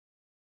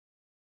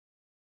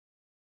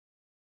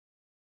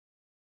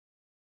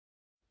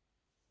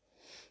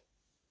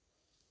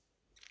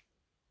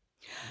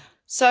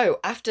So,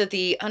 after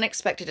the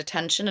unexpected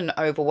attention and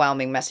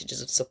overwhelming messages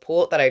of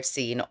support that I've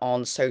seen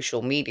on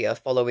social media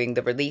following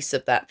the release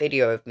of that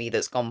video of me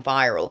that's gone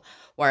viral,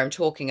 where I'm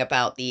talking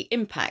about the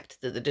impact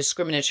that the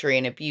discriminatory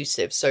and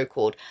abusive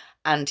so-called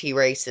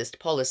anti-racist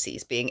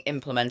policies being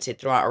implemented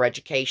throughout our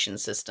education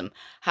system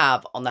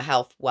have on the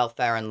health,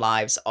 welfare, and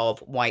lives of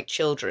white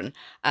children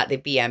at the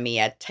BME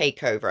Ed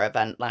Takeover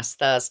event last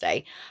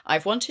Thursday,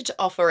 I've wanted to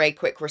offer a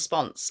quick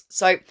response.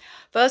 So,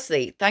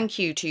 firstly, thank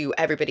you to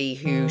everybody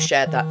who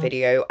shared that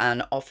video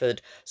and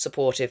offered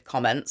supportive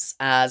comments,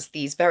 as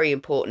these very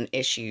important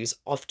issues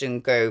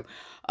often go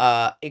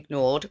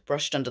ignored,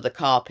 brushed under the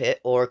carpet,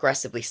 or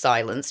aggressively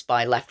silenced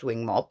by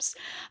left-wing mobs.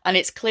 And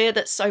it's clear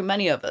that so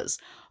many of us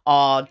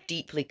are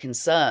deeply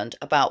concerned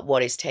about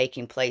what is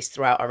taking place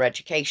throughout our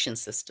education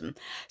system.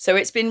 So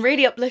it's been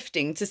really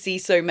uplifting to see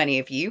so many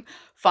of you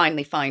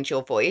finally find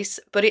your voice,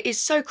 but it is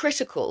so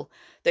critical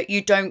that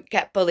you don't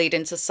get bullied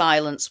into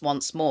silence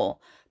once more,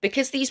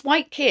 because these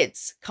white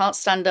kids can't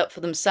stand up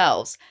for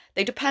themselves.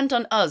 They depend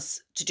on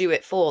us to do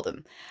it for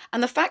them.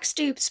 And the facts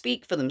do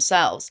speak for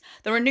themselves.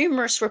 There are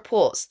numerous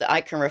reports that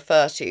I can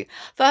refer to.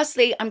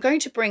 Firstly, I'm going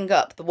to bring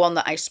up the one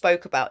that I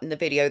spoke about in the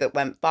video that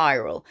went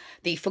viral,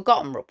 the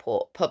Forgotten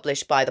Report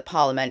published by the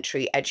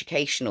Parliamentary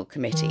Educational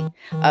Committee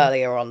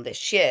earlier on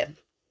this year.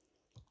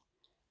 I'm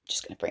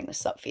just going to bring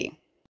this up for you.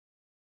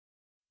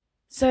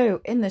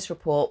 So, in this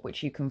report,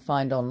 which you can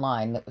find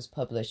online, that was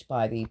published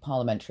by the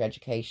Parliamentary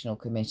Educational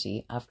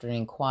Committee after an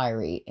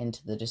inquiry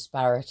into the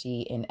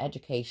disparity in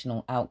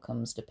educational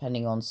outcomes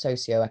depending on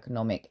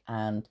socio-economic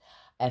and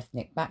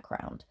ethnic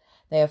background,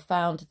 they have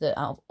found that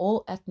out of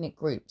all ethnic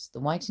groups,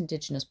 the white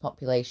Indigenous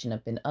population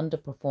have been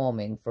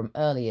underperforming from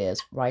early years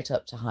right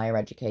up to higher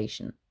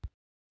education.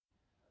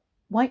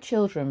 White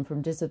children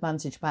from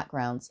disadvantaged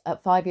backgrounds,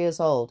 at 5 years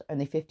old,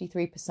 only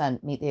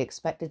 53% meet the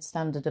expected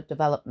standard of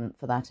development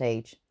for that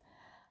age.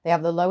 They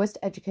have the lowest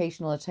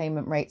educational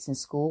attainment rates in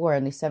school, where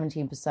only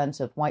 17%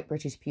 of white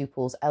British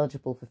pupils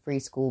eligible for free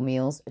school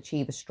meals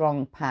achieve a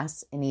strong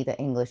pass in either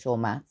English or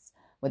maths,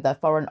 with their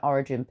foreign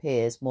origin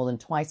peers more than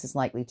twice as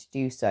likely to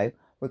do so,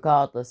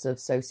 regardless of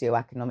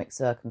socio-economic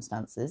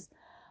circumstances.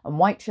 And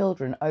white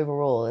children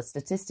overall are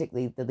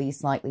statistically the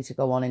least likely to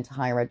go on into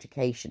higher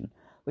education,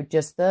 with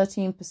just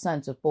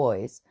 13% of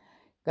boys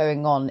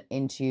going on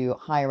into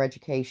higher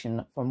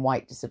education from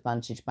white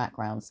disadvantaged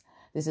backgrounds.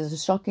 This is a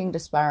shocking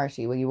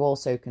disparity when you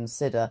also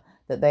consider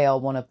that they are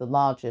one of the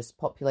largest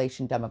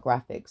population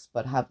demographics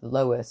but have the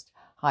lowest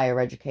higher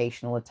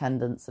educational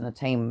attendance and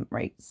attainment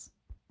rates.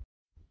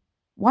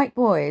 White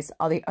boys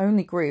are the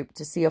only group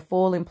to see a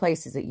fall in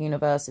places at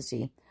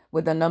university,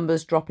 with their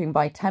numbers dropping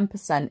by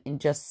 10% in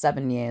just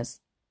 7 years.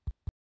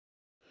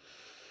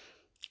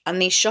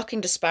 And these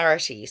shocking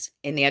disparities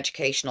in the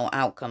educational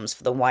outcomes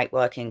for the white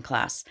working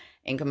class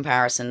in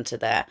comparison to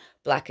their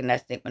black and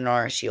ethnic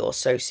minority or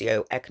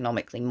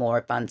socio-economically more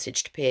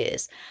advantaged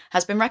peers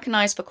has been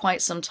recognised for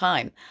quite some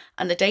time,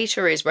 and the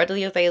data is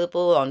readily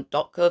available on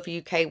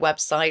 .gov.uk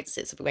websites.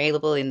 It's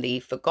available in the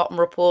Forgotten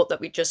Report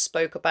that we just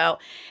spoke about,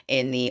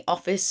 in the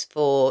Office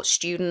for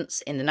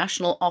Students, in the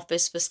National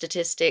Office for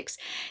Statistics,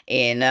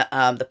 in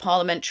the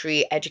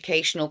Parliamentary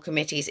Educational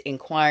Committee's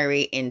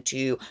inquiry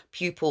into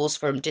pupils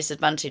from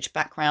disadvantaged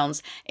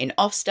backgrounds, in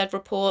Ofsted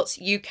reports,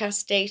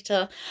 UCAS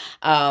data,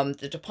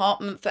 the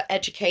Department for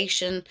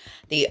Education,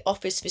 the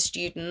Office for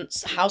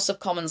Students, House of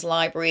Commons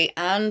Library,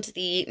 and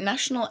the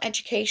National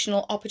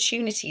Educational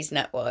Opportunities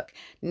Network,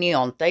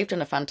 NEON. They've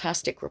done a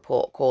fantastic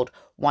report called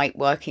White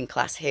Working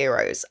Class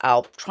Heroes.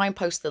 I'll try and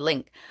post the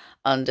link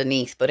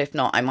underneath, but if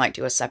not, I might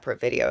do a separate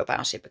video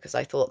about it, because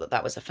I thought that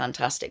that was a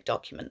fantastic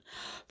document.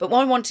 But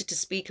what I wanted to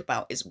speak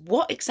about is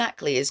what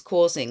exactly is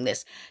causing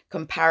this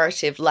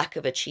comparative lack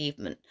of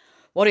achievement.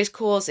 What is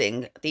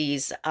causing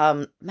these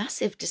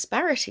massive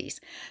disparities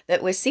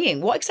that we're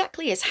seeing? What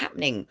exactly is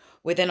happening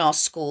within our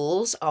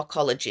schools, our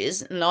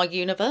colleges, and our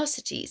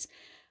universities?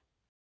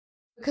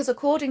 Because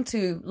according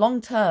to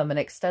long-term and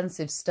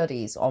extensive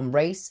studies on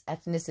race,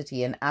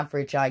 ethnicity, and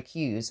average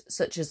IQs,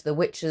 such as the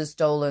Witchers,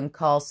 Dolan,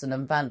 Carlson,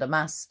 and Van der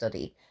Maas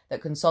study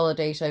that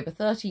consolidate over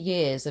 30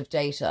 years of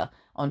data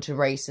onto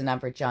race and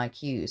average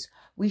IQs,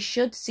 we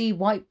should see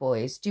white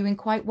boys doing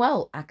quite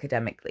well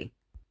academically.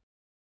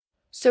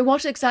 So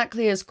what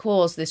exactly has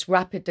caused this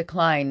rapid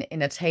decline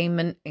in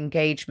attainment,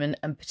 engagement,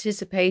 and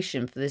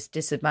participation for this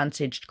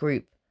disadvantaged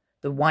group,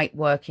 the white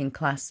working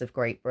class of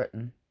Great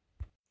Britain?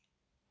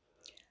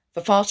 For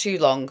far too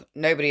long,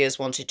 nobody has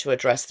wanted to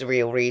address the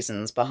real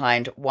reasons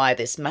behind why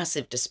this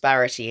massive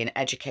disparity in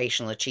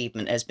educational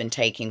achievement has been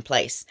taking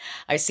place.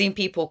 I've seen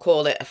people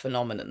call it a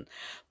phenomenon,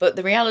 but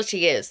the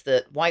reality is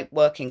that white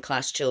working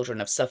class children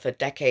have suffered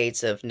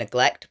decades of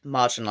neglect,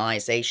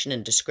 marginalisation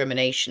and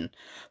discrimination,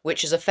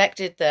 which has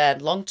affected their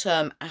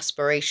long-term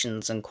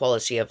aspirations and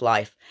quality of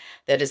life,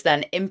 that has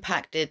then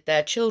impacted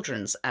their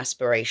children's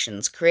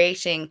aspirations,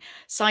 creating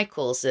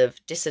cycles of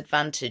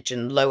disadvantage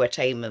and low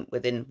attainment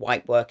within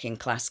white working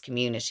class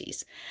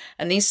communities.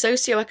 And these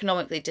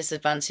socioeconomically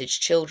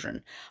disadvantaged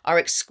children are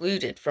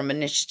excluded from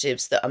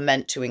initiatives that are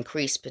meant to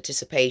increase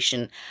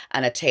participation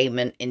and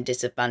attainment in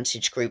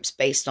disadvantaged groups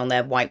based on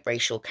their white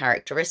racial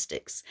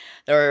characteristics.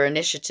 There are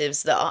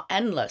initiatives that are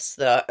endless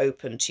that are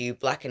open to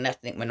Black and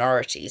ethnic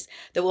minorities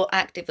that will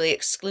actively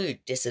exclude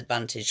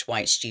disadvantaged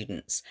white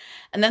students.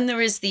 And then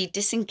there is the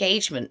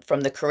disengagement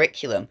from the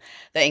curriculum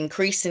that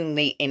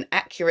increasingly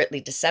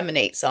inaccurately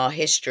disseminates our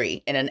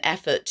history in an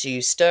effort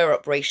to stir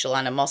up racial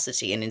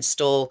animosity and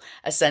install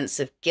a sense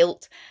of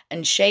guilt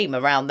and shame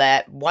around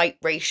their white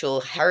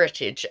racial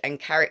heritage and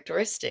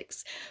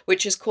characteristics,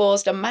 which has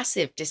caused a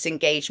massive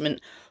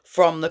disengagement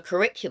from the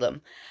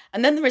curriculum.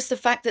 And then there is the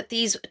fact that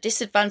these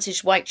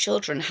disadvantaged white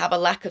children have a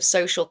lack of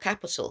social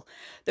capital.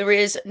 There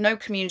is no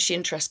community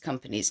interest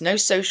companies, no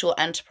social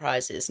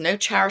enterprises, no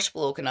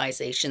charitable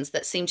organisations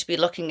that seem to be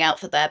looking out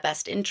for their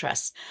best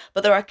interests,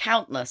 but there are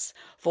countless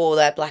for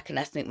their Black and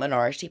ethnic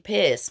minority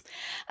peers.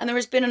 And there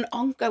has been an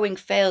ongoing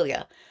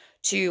failure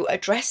to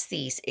address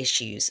these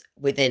issues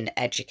within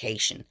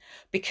education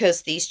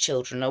because these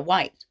children are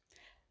white.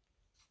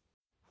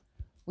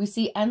 We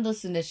see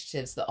endless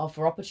initiatives that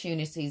offer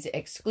opportunities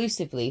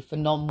exclusively for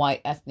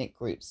non-white ethnic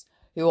groups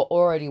who are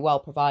already well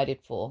provided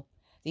for.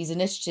 These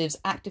initiatives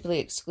actively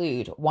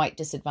exclude white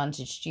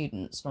disadvantaged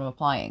students from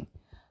applying.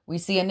 We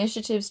see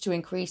initiatives to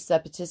increase their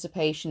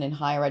participation in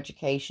higher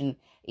education,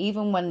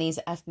 even when these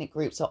ethnic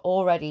groups are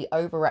already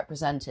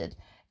overrepresented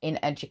in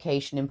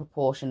education in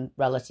proportion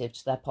relative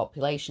to their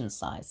population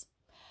size.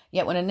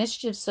 Yet when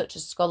initiatives such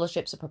as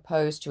scholarships are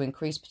proposed to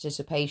increase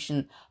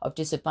participation of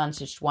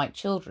disadvantaged white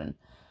children,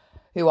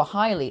 who are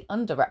highly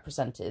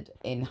underrepresented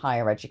in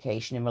higher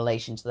education in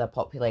relation to their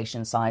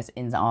population size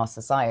in our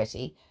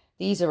society,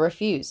 these are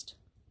refused.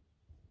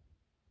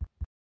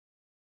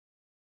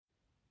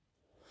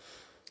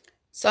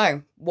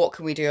 So, what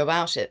can we do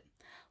about it?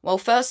 Well,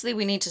 firstly,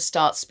 we need to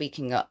start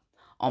speaking up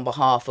on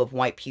behalf of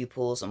white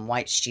pupils and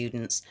white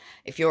students.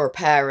 If you're a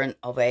parent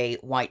of a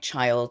white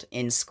child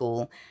in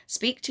school,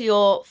 speak to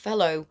your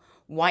fellow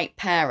white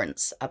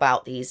parents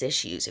about these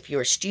issues. If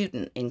you're a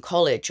student in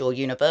college or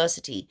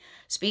university,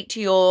 speak to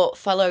your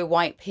fellow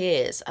white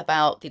peers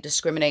about the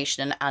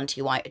discrimination and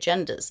anti-white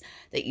agendas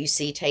that you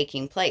see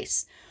taking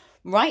place.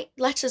 Write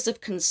letters of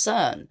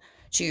concern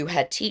to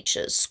head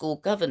teachers, school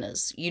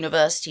governors,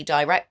 university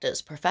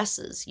directors,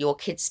 professors, your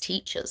kids'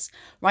 teachers.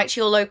 Write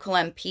to your local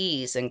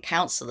MPs and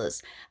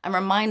councillors and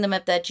remind them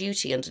of their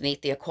duty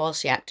underneath the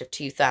Equality Act of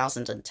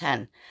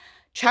 2010.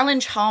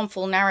 Challenge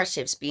harmful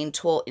narratives being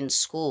taught in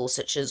schools,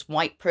 such as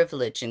white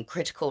privilege and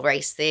critical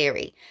race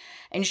theory.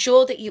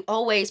 Ensure that you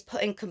always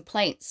put in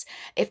complaints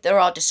if there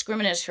are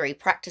discriminatory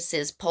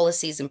practices,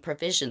 policies and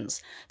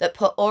provisions that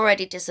put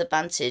already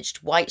disadvantaged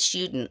white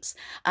students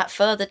at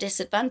further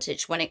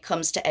disadvantage when it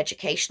comes to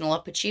educational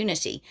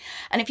opportunity.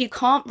 And if you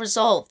can't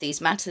resolve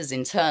these matters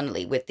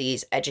internally with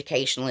these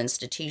educational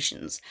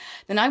institutions,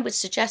 then I would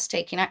suggest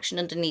taking action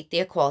underneath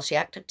the Equality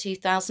Act of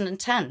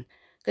 2010.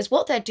 Because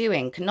what they're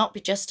doing cannot be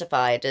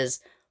justified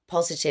as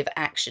positive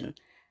action,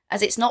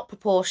 as it's not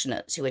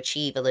proportionate to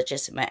achieve a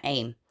legitimate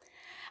aim.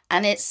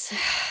 And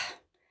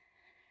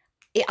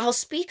I'll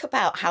speak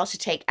about how to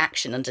take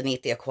action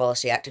underneath the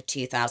Equality Act of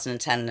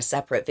 2010 in a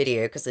separate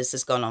video because this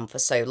has gone on for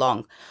so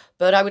long.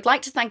 But I would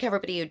like to thank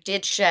everybody who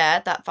did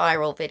share that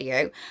viral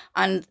video.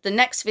 And the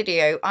next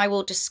video, I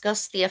will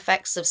discuss the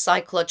effects of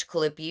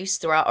psychological abuse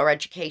throughout our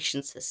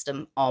education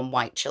system on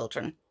white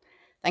children.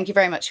 Thank you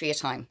very much for your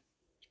time.